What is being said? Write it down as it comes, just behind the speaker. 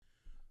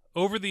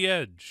Over the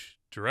Edge,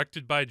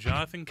 directed by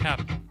Jonathan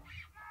Kaplan.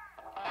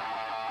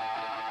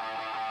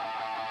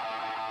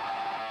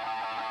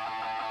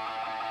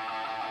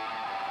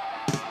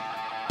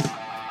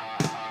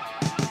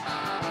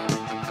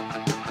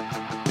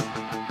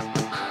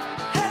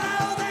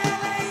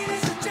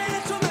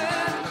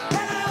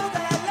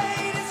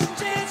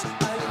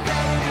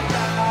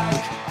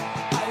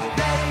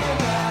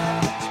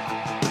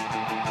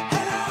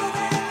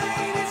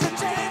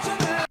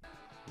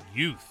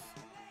 Youth,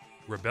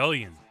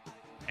 rebellion,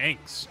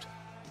 angst,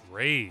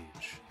 rage,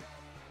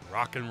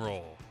 rock and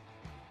roll.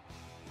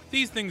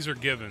 These things are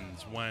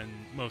givens when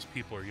most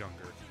people are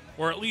younger,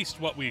 or at least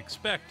what we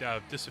expect out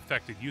of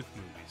disaffected youth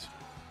movies.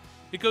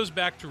 It goes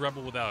back to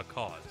Rebel Without a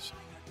Cause,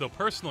 though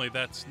personally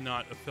that's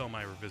not a film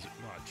I revisit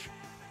much.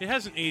 It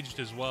hasn't aged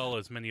as well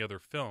as many other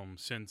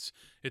films since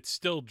it's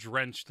still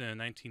drenched in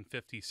a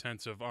 1950s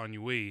sense of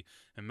ennui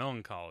and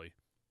melancholy.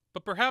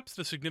 But perhaps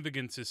the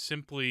significance is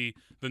simply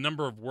the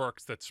number of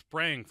works that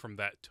sprang from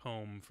that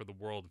tome for the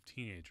world of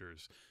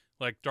teenagers,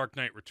 like Dark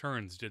Knight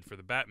Returns did for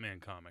the Batman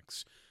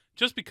comics.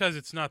 Just because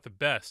it's not the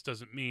best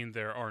doesn't mean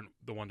there aren't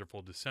the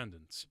wonderful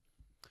descendants.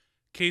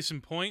 Case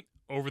in point,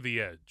 Over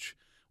the Edge,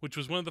 which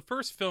was one of the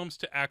first films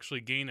to actually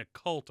gain a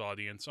cult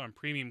audience on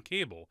premium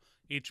cable,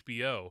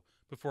 HBO,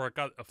 before it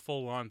got a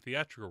full-on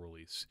theatrical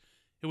release.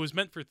 It was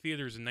meant for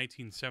theaters in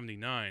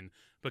 1979,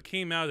 but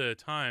came out at a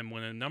time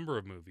when a number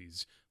of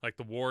movies, like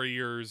The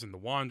Warriors and The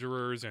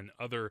Wanderers and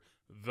other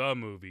The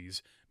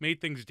movies, made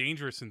things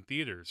dangerous in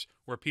theaters,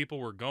 where people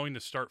were going to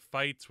start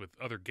fights with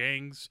other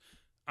gangs.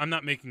 I'm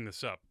not making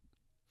this up.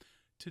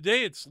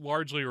 Today it's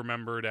largely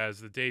remembered as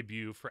the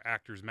debut for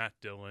actors Matt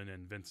Dillon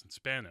and Vincent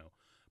Spano,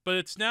 but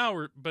it's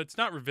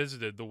not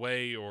revisited the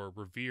way or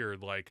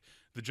revered like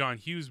the John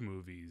Hughes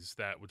movies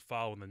that would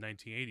follow in the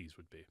 1980s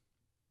would be.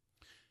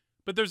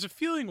 But there's a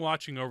feeling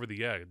watching Over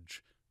the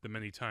Edge, the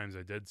many times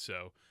I did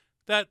so,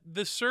 that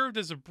this served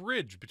as a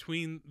bridge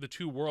between the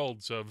two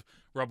worlds of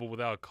Rebel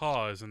Without a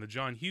Cause and the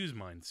John Hughes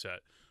mindset,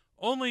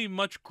 only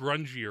much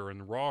grungier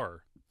and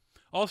rawer.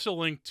 Also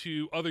linked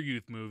to other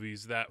youth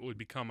movies that would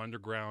become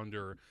underground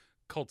or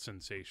cult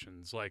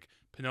sensations, like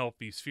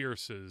Penelope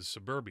Fierce's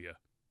Suburbia.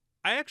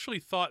 I actually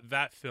thought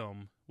that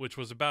film, which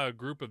was about a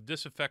group of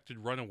disaffected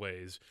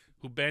runaways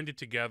who banded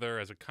together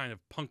as a kind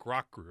of punk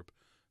rock group,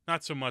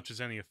 not so much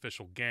as any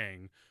official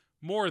gang,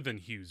 more than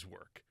Hughes'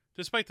 work,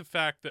 despite the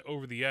fact that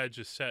Over the Edge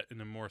is set in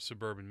a more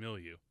suburban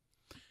milieu.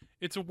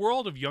 It's a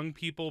world of young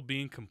people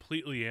being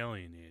completely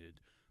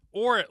alienated,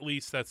 or at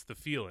least that's the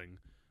feeling,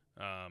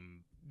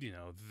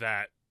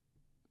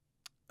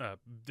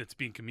 that's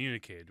being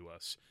communicated to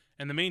us.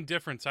 And the main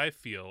difference I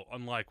feel,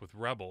 unlike with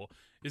Rebel,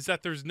 is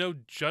that there's no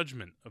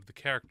judgment of the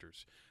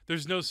characters.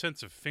 There's no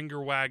sense of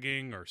finger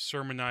wagging or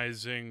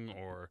sermonizing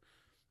or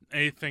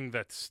anything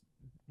that's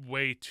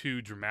way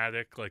too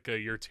dramatic, like a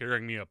 "you're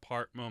tearing me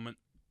apart" moment.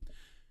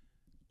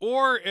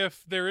 Or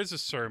if there is a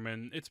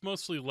sermon, it's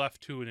mostly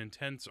left to an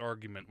intense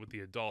argument with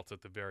the adults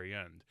at the very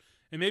end,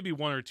 and maybe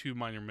one or two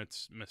minor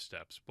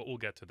missteps, but we'll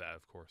get to that,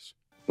 of course.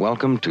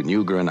 Welcome to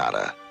New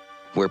Granada,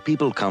 where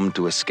people come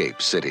to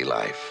escape city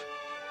life.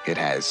 It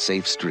has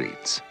safe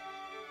streets,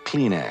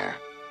 clean air,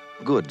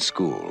 good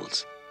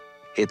schools.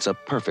 It's a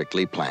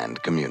perfectly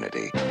planned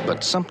community,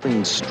 but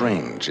something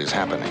strange is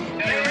happening.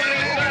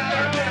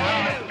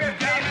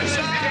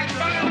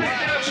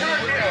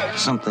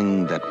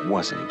 Something that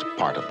wasn't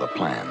part of the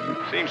plan.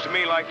 Seems to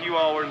me like you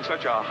all were in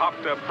such a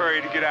hopped-up hurry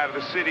to get out of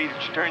the city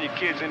that you turn your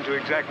kids into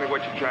exactly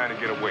what you're trying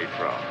to get away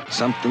from.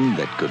 Something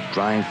that could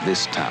drive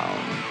this town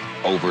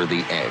over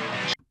the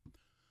edge.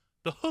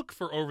 The hook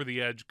for Over the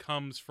Edge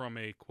comes from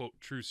a, quote,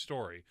 true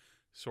story,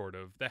 sort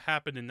of, that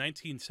happened in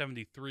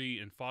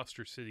 1973 in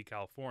Foster City,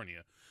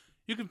 California.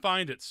 You can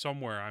find it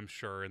somewhere, I'm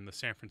sure, in the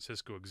San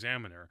Francisco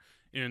Examiner,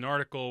 in an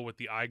article with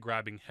the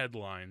eye-grabbing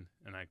headline,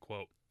 and I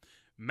quote,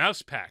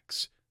 "Mouse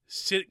Packs,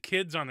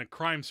 Kids on a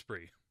Crime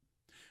Spree,"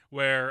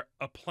 where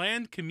a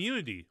planned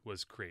community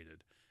was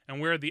created,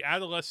 and where the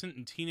adolescent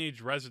and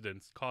teenage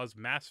residents caused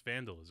mass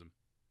vandalism.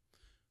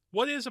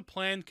 What is a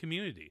planned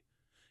community?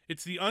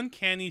 It's the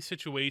uncanny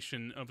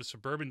situation of a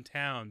suburban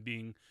town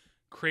being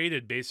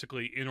created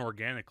basically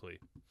inorganically.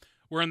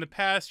 Where in the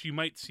past you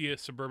might see a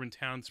suburban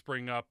town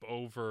spring up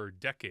over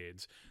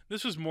decades,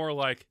 this was more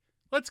like,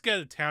 let's get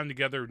a town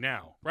together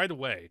now, right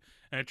away,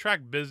 and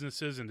attract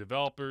businesses and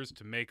developers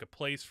to make a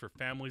place for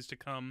families to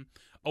come,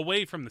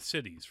 away from the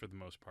cities for the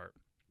most part.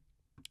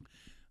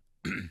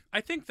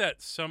 I think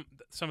that some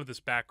of this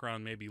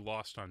background may be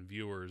lost on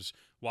viewers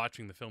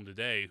watching the film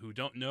today who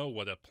don't know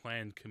what a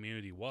planned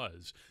community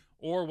was,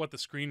 or what the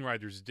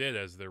screenwriters did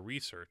as their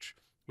research,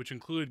 which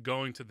included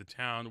going to the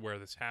town where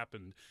this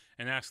happened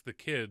and ask the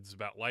kids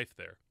about life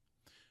there.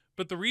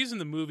 But the reason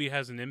the movie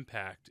has an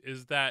impact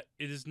is that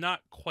it is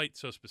not quite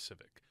so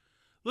specific.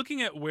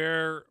 Looking at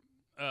where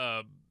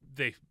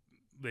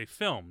they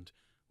filmed,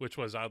 which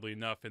was oddly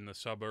enough in the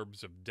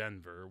suburbs of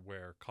Denver,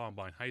 where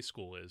Columbine High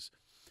School is,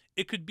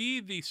 it could be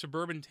the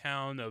suburban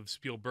town of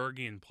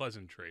Spielbergian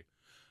pleasantry,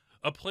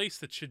 a place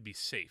that should be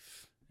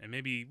safe, and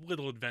maybe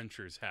little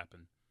adventures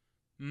happen.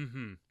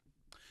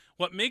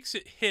 What makes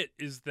it hit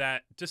is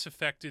that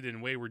disaffected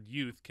and wayward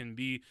youth can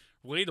be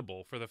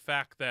relatable for the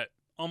fact that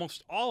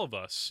almost all of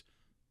us,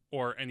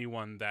 or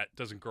anyone that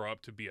doesn't grow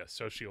up to be a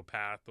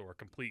sociopath or a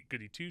complete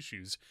goody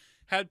two-shoes,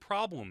 had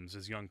problems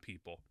as young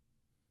people.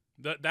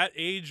 That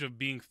age of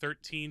being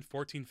 13,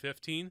 14,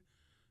 15,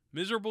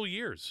 miserable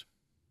years.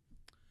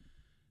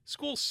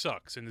 School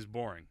sucks and is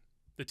boring.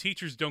 The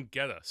teachers don't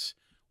get us.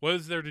 What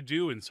is there to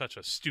do in such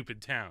a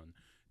stupid town?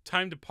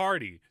 Time to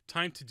party.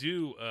 Time to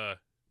do,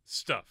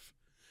 stuff.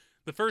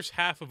 The first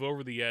half of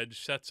Over the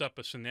Edge sets up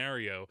a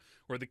scenario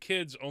where the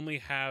kids only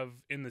have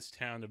in this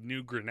town of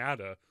New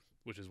Granada,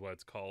 which is what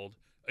it's called,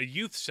 a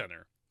youth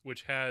center,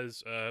 which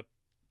has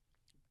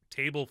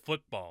table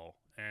football,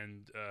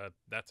 and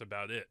that's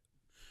about it.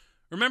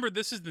 Remember,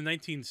 this is the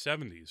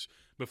 1970s,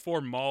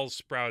 before malls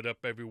sprout up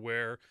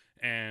everywhere,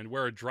 and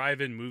where a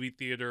drive-in movie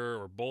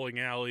theater or bowling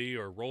alley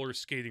or roller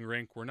skating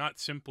rink were not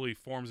simply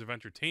forms of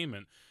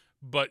entertainment,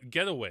 but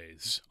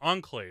getaways,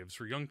 enclaves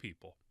for young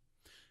people.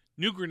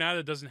 New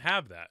Granada doesn't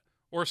have that,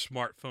 or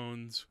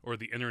smartphones, or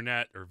the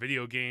internet, or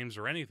video games,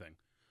 or anything.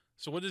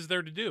 So what is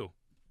there to do?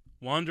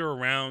 Wander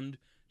around,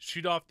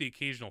 shoot off the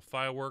occasional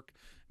firework,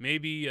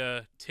 maybe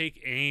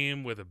take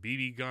aim with a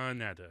BB gun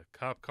at a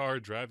cop car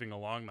driving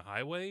along the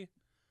highway?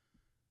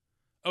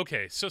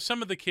 Okay, so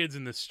some of the kids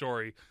in this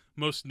story,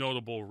 most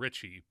notable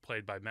Richie,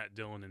 played by Matt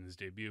Dillon in his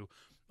debut,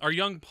 are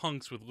young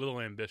punks with little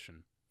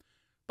ambition.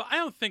 But I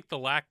don't think the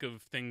lack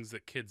of things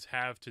that kids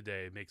have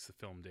today makes the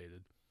film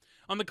dated.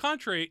 On the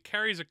contrary, it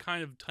carries a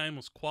kind of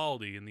timeless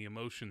quality in the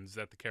emotions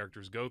that the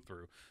characters go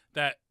through,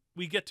 that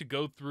we get to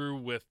go through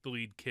with the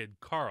lead kid,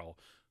 Carl,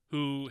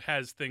 who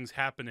has things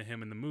happen to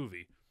him in the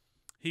movie.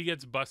 He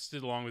gets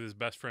busted along with his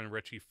best friend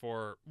Richie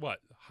for,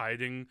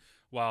 hiding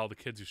while the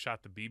kids who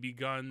shot the BB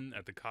gun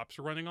at the cops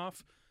are running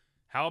off?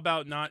 How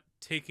about not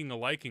taking a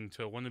liking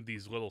to one of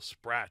these little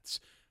sprats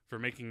for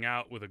making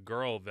out with a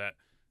girl that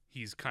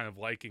he's kind of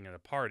liking at a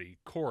party,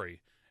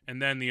 Corey,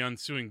 and then the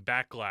ensuing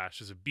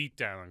backlash is a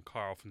beatdown on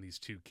Carl from these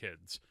two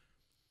kids.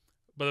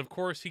 But of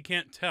course he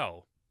can't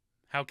tell.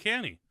 How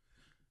can he?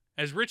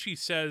 As Richie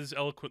says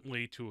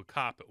eloquently to a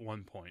cop at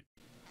one point.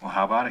 Well,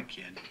 how about it,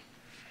 kid?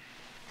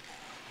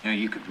 You know,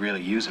 you could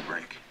really use a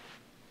break.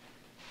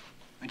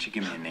 Why don't you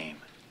give me a name?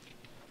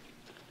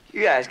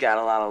 You guys got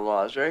a lot of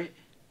laws, right?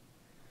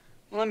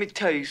 Well, let me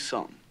tell you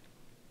something.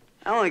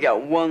 I only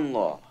got one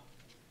law.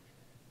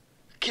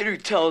 A kid who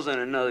tells on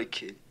another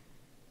kid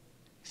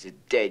is a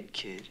dead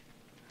kid.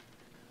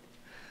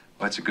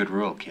 Well, that's a good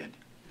rule, kid.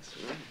 That's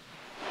right.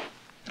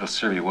 It'll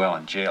serve you well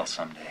in jail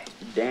someday.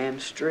 Damn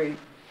straight.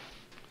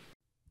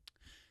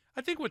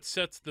 I think what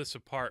sets this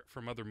apart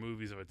from other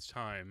movies of its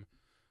time,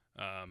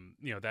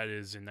 that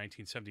is in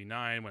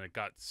 1979 when it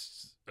got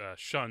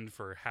shunned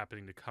for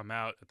happening to come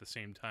out at the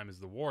same time as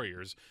The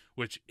Warriors,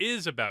 which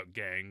is about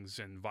gangs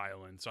and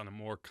violence on a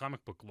more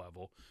comic book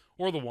level,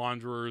 or The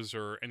Wanderers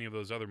or any of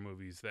those other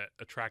movies that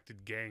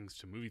attracted gangs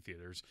to movie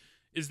theaters,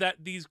 is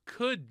that these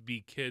could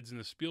be kids in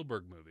a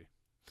Spielberg movie.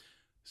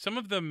 Some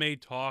of them may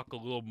talk a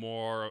little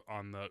more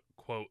on the,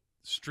 quote,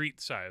 street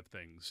side of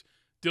things.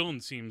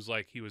 Dylan seems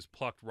like he was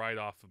plucked right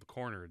off of the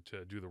corner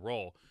to do the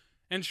role.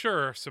 And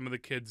sure, some of the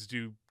kids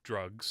do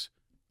drugs.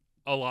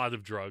 A lot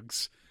of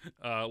drugs.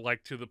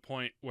 Like to the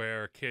point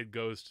where a kid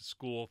goes to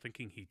school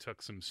thinking he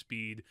took some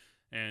speed,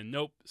 and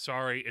nope,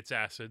 sorry, it's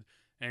acid.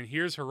 And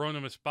here's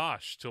Hieronymus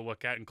Bosch to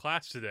look at in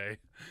class today.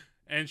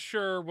 And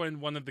sure, when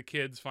one of the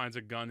kids finds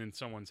a gun in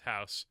someone's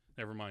house,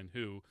 never mind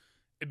who,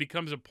 it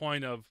becomes a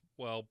point of,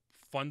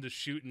 fun to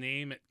shoot and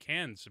aim at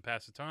cans to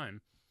pass the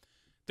time.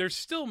 They're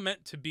still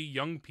meant to be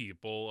young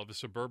people of a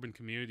suburban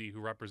community who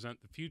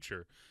represent the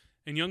future,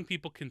 and young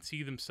people can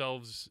see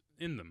themselves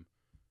in them.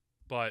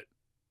 But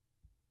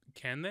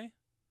can they?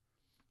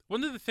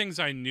 One of the things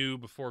I knew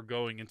before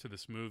going into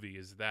this movie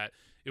is that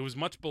it was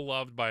much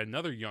beloved by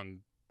another young,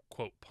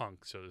 quote,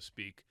 punk, so to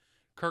speak,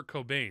 Kurt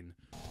Cobain.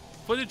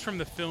 Footage from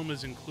the film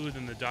is included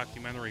in the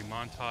documentary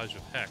Montage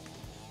of Heck,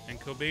 and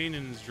Cobain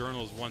in his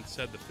journals once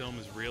said the film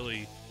is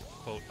really,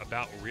 quote,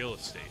 about real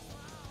estate.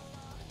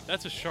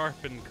 That's a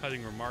sharp and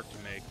cutting remark to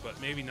make, but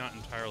maybe not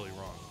entirely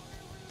wrong.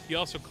 He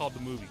also called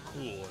the movie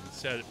cool and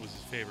said it was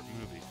his favorite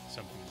movie,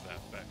 something to that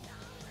effect.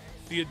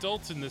 The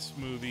adults in this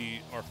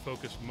movie are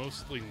focused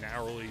mostly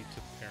narrowly to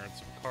the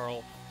parents of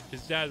Carl.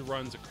 His dad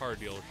runs a car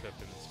dealership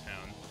in this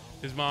town.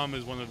 His mom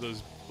is one of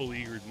those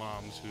beleaguered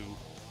moms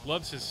who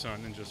loves his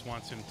son and just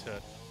wants him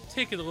to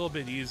take it a little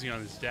bit easy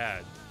on his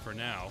dad for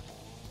now.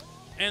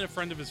 And a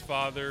friend of his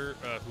father,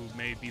 who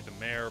may be the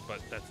mayor,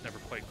 but that's never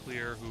quite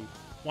clear, who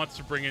wants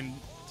to bring in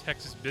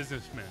Texas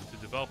businessmen to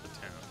develop the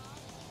town.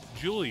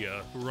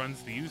 Julia, who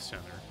runs the youth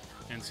center,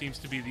 and seems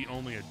to be the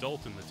only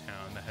adult in the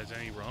town that has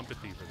any real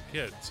empathy for the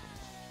kids.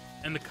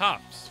 And the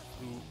cops,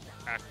 who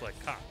act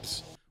like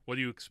cops. What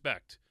do you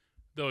expect?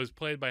 Though as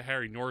played by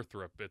Harry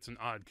Northrop, it's an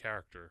odd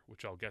character,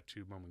 which I'll get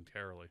to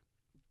momentarily.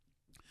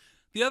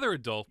 The other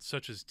adults,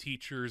 such as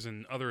teachers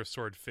and other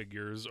assorted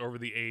figures over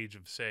the age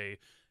of, say,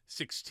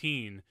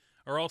 16,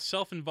 are all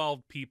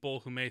self-involved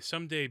people who may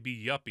someday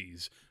be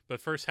yuppies,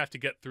 but first have to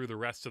get through the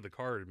rest of the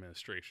Carter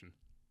administration.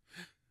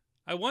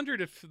 I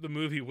wondered if the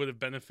movie would have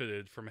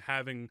benefited from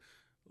having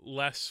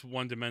less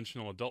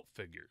one-dimensional adult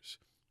figures.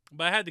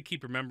 But I had to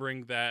keep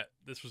remembering that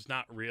this was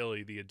not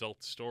really the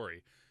adult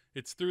story.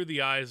 It's through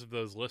the eyes of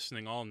those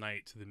listening all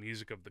night to the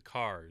music of the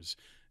Cars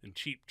and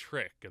Cheap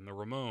Trick and the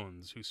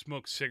Ramones, who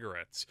smoke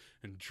cigarettes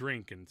and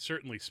drink and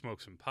certainly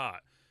smoke some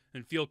pot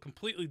and feel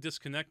completely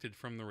disconnected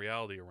from the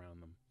reality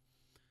around them.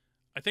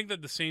 I think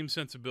that the same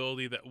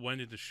sensibility that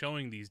went into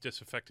showing these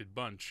disaffected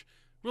bunch,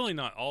 really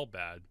not all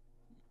bad.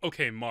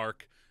 Okay,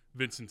 Mark,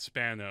 Vincent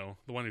Spano,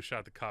 the one who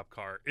shot the cop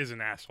car, is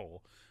an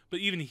asshole, but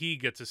even he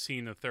gets a scene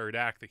in the third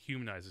act that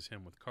humanizes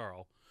him with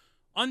Carl.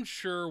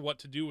 Unsure what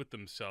to do with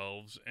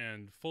themselves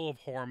and full of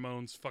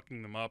hormones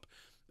fucking them up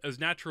as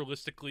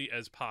naturalistically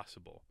as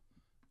possible.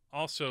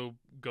 Also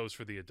goes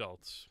for the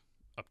adults,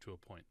 up to a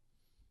point.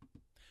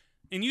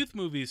 In youth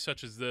movies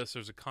such as this,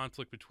 there's a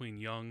conflict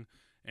between young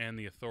and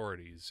the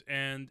authorities,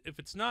 and if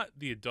it's not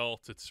the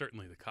adults, it's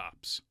certainly the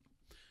cops.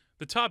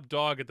 The top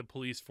dog at the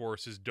police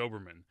force is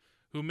Doberman,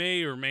 who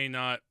may or may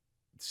not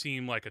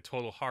seem like a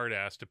total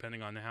hard-ass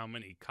depending on how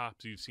many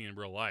cops you've seen in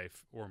real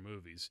life or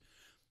movies.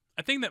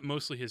 I think that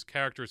mostly his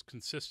character is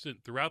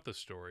consistent throughout the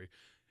story,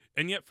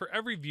 and yet for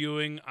every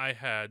viewing I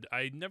had,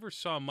 I never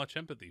saw much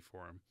empathy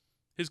for him.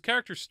 His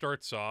character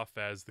starts off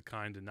as the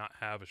kind to not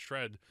have a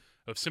shred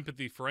of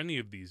sympathy for any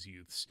of these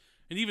youths,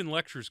 and even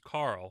lectures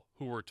Carl,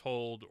 who we're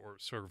told, or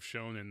sort of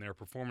shown in their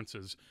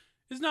performances,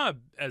 is not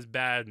as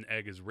bad an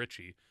egg as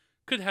Richie.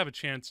 Could have a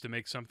chance to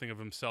make something of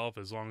himself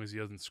as long as he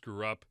doesn't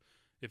screw up.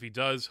 If he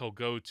does, he'll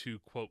go to,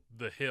 quote,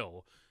 the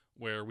Hill,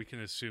 where we can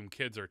assume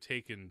kids are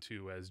taken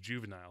to as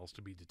juveniles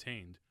to be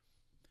detained.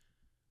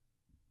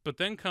 But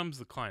then comes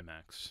the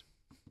climax.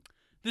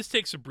 This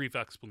takes a brief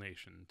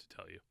explanation to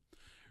tell you.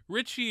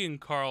 Richie and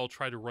Carl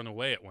try to run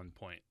away at one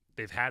point.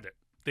 They've had it.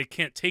 They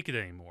can't take it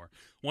anymore.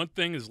 One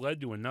thing has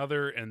led to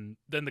another, and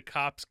then the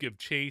cops give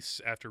chase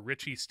after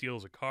Richie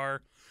steals a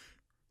car.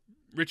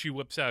 Richie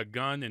whips out a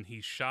gun, and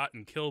he's shot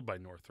and killed by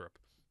Northrop.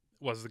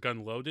 Was the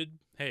gun loaded?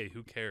 Hey,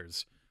 who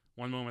cares?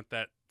 One moment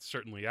that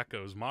certainly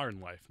echoes modern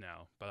life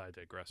now, but I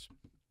digress.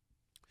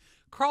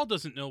 Carl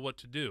doesn't know what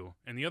to do,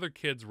 and the other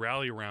kids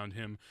rally around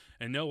him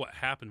and know what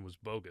happened was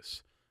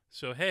bogus.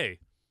 So hey,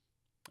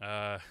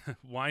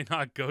 why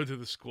not go to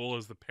the school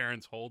as the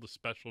parents hold a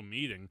special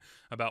meeting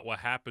about what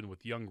happened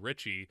with young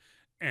Richie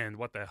and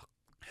what the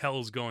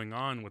hell's going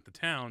on with the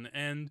town,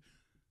 and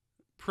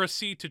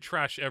proceed to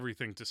trash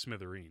everything to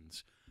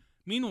smithereens.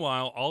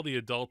 Meanwhile, all the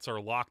adults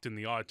are locked in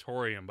the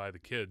auditorium by the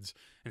kids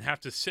and have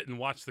to sit and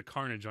watch the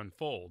carnage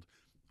unfold,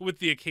 with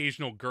the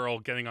occasional girl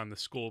getting on the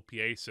school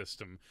PA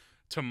system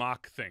to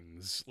mock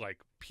things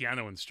like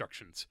piano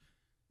instructions.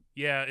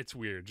 Yeah, it's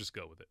weird, just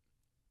go with it.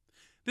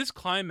 This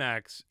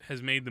climax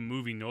has made the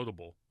movie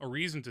notable, a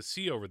reason to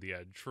see over the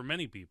edge for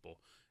many people,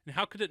 and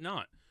how could it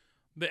not?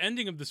 The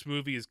ending of this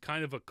movie is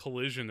kind of a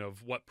collision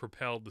of what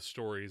propelled the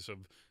stories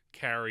of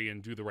Carrie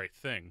and Do the Right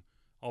Thing,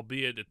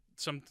 albeit it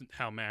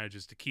somehow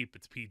manages to keep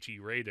its PG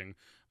rating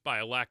by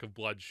a lack of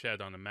bloodshed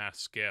on a mass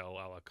scale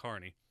a la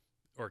Carney.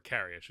 Or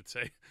Carrie, I should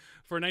say.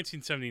 For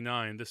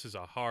 1979, this is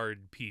a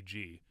hard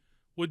PG.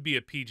 Would be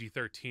a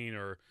PG-13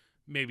 or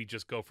maybe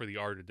just go for the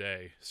R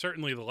today.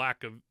 Certainly the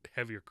lack of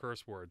heavier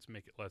curse words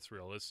make it less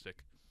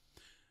realistic.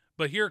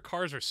 But here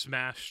cars are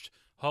smashed,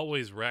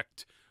 hallways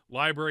wrecked,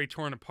 library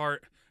torn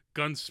apart,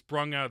 guns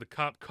sprung out of the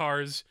cop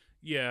cars.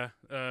 Yeah,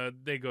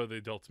 they go to the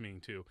adults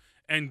meeting too.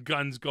 And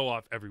guns go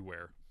off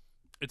everywhere.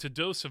 It's a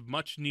dose of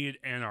much-needed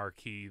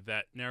anarchy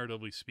that,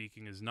 narratively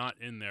speaking, is not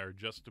in there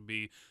just to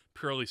be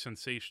purely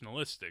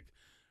sensationalistic.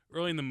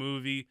 Early in the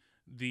movie,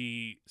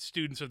 the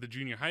students of the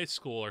junior high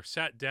school are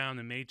sat down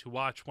and made to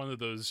watch one of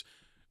those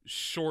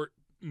short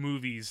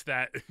movies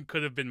that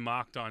could have been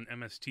mocked on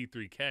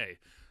MST3K,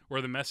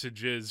 where the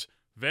message is,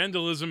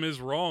 vandalism is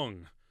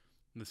wrong.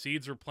 The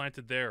seeds were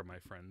planted there, my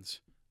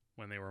friends,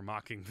 when they were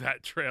mocking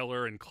that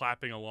trailer and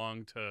clapping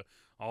along to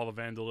all the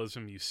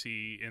vandalism you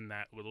see in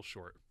that little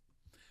short.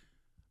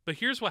 But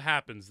here's what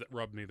happens that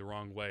rubbed me the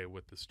wrong way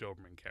with this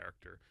Doberman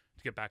character.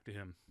 To get back to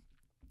him.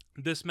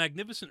 This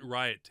magnificent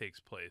riot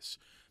takes place.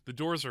 The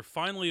doors are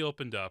finally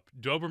opened up.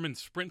 Doberman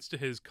sprints to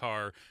his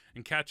car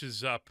and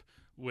catches up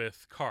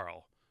with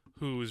Carl,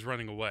 who is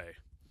running away.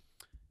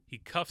 He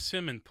cuffs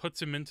him and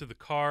puts him into the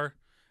car,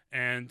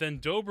 and then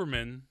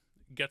Doberman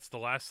gets the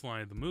last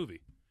line of the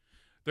movie.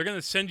 They're going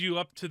to send you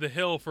up to the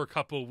hill for a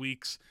couple of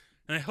weeks,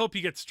 and I hope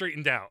you get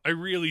straightened out. I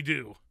really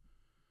do.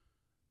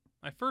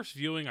 My first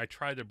viewing, I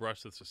tried to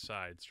brush this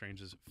aside,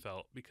 strange as it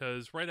felt,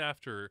 because right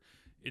after,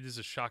 it is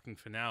a shocking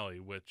finale,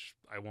 which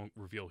I won't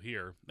reveal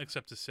here,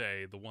 except to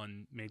say the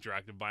one major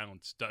act of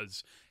violence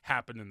does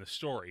happen in the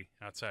story,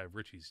 outside of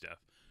Richie's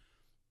death.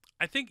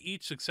 I think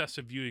each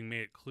successive viewing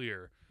made it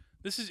clear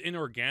this is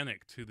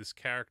inorganic to this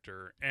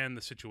character and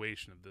the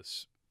situation of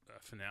this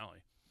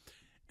finale.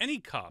 Any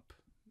cop,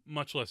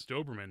 much less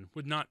Doberman,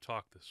 would not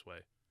talk this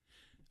way.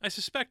 I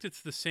suspect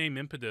it's the same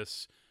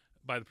impetus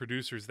by the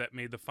producers that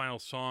made the final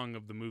song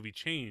of the movie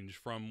change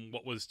from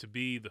what was to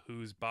be The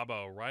Who's Baba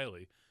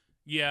O'Reilly.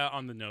 Yeah,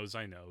 on the nose,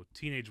 I know.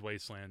 Teenage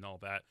Wasteland and all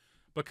that.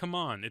 But come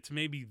on, it's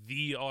maybe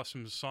the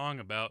awesome song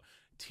about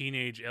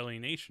teenage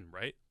alienation,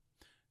 right?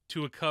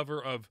 To a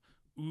cover of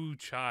Ooh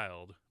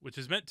Child, which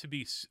is meant to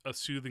be a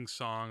soothing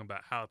song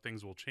about how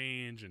things will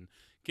change and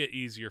get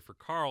easier for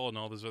Carl and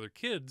all those other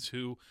kids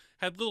who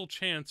had little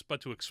chance but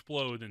to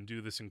explode and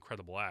do this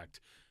incredible act,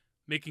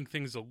 making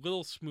things a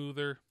little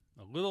smoother,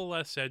 a little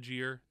less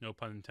edgier, no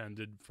pun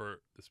intended,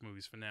 for this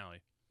movie's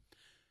finale.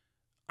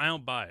 I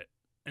don't buy it,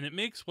 and it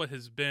makes what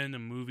has been a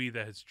movie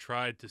that has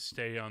tried to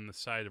stay on the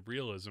side of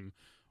realism,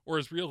 or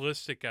as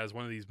realistic as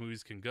one of these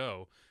movies can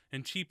go,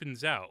 and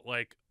cheapens out,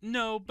 like,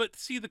 no, but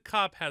see, the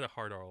cop had a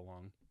heart all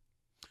along.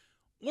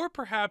 Or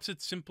perhaps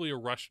it's simply a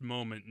rushed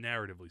moment,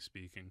 narratively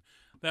speaking,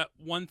 that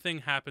one thing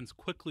happens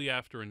quickly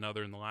after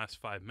another in the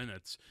last 5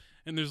 minutes,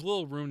 and there's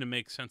little room to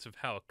make sense of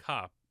how a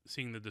cop,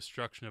 seeing the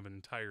destruction of an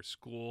entire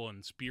school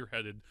and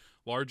spearheaded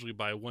largely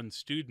by one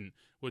student,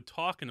 would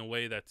talk in a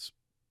way that's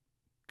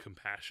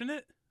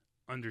compassionate?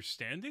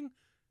 Understanding?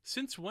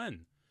 Since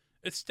when?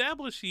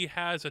 Establish he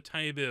has a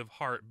tiny bit of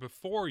heart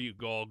before you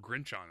go all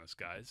Grinch on us,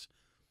 guys.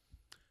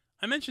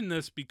 I mention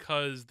this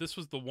because this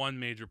was the one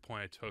major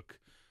point I took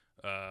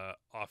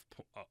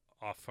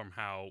off from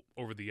how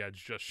Over the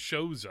Edge just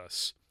shows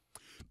us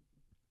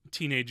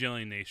teenage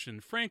alienation,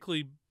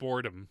 frankly,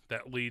 boredom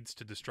that leads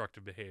to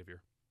destructive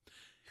behavior.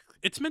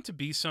 It's meant to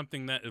be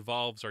something that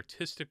evolves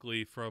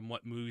artistically from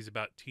what movies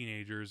about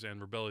teenagers and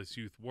rebellious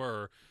youth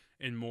were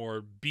in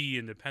more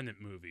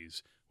B-independent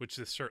movies, which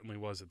this certainly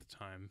was at the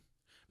time.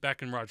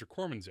 Back in Roger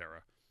Corman's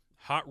era,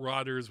 hot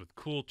rodders with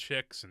cool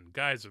chicks and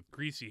guys with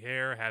greasy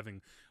hair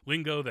having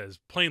lingo that is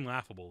plain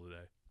laughable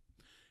today.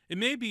 It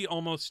may be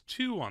almost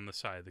too on the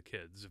side of the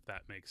kids, if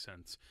that makes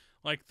sense.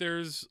 Like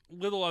there's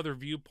little other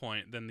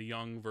viewpoint than the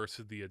young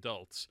versus the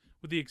adults,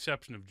 with the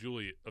exception of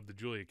the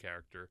Julia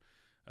character,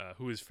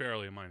 who is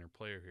fairly a minor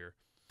player here,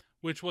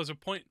 which was a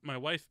point my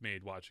wife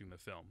made watching the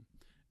film.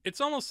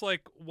 It's almost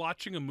like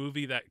watching a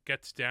movie that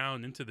gets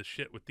down into the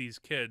shit with these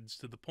kids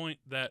to the point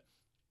that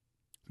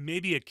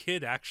maybe a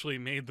kid actually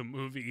made the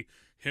movie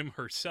him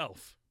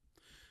herself.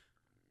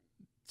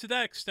 To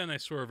that extent, I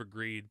sort of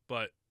agreed,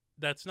 but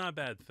that's not a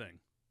bad thing.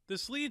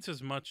 This leads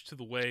as much to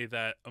the way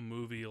that a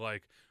movie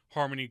like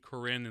Harmony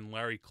Korine and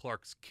Larry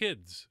Clark's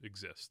Kids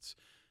exists,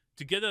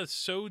 to get us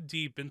so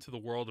deep into the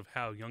world of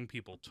how young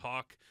people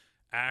talk,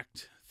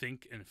 act,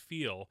 think, and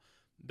feel,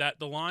 that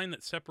the line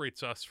that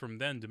separates us from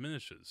them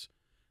diminishes.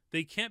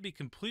 They can't be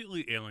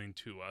completely alien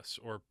to us,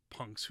 or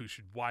punks who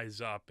should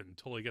wise up and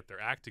totally get their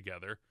act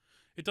together.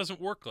 It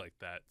doesn't work like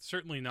that,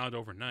 certainly not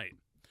overnight.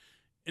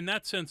 In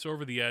that sense,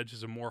 Over the Edge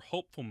is a more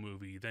hopeful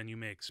movie than you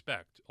may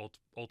expect,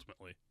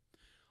 ultimately.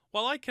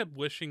 While I kept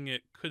wishing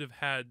it could have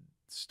had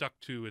stuck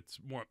to its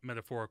more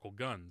metaphorical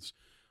guns,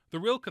 the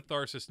real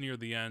catharsis near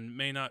the end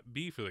may not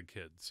be for the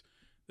kids.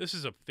 This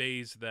is a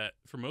phase that,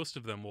 for most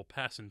of them, will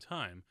pass in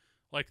time,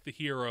 like the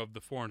hero of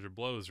the 400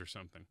 Blows or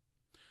something.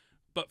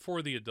 But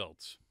for the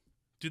adults,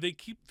 do they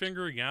keep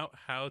figuring out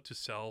how to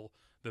sell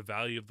the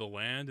value of the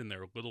land in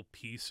their little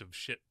piece of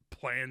shit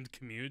planned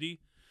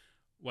community,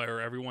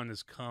 where everyone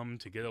has come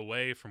to get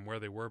away from where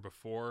they were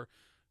before,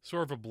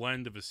 sort of a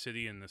blend of a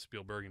city and the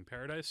Spielbergian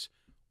paradise,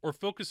 or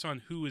focus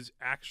on who is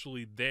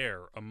actually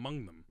there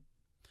among them?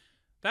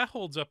 That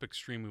holds up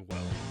extremely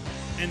well.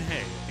 And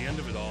hey, at the end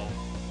of it all,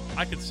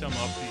 I could sum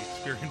up the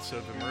experience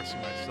of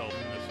immersing myself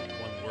in this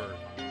with one word.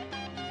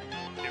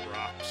 It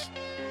rocks.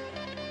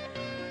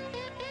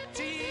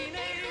 Teenage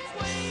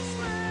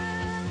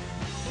wasteland.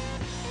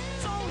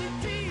 It's only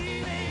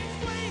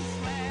teenage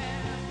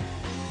wasteland.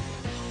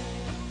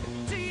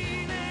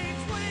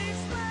 Teenage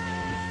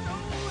wasteland.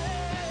 Oh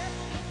yeah.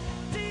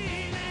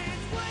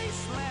 Teenage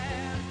wasteland.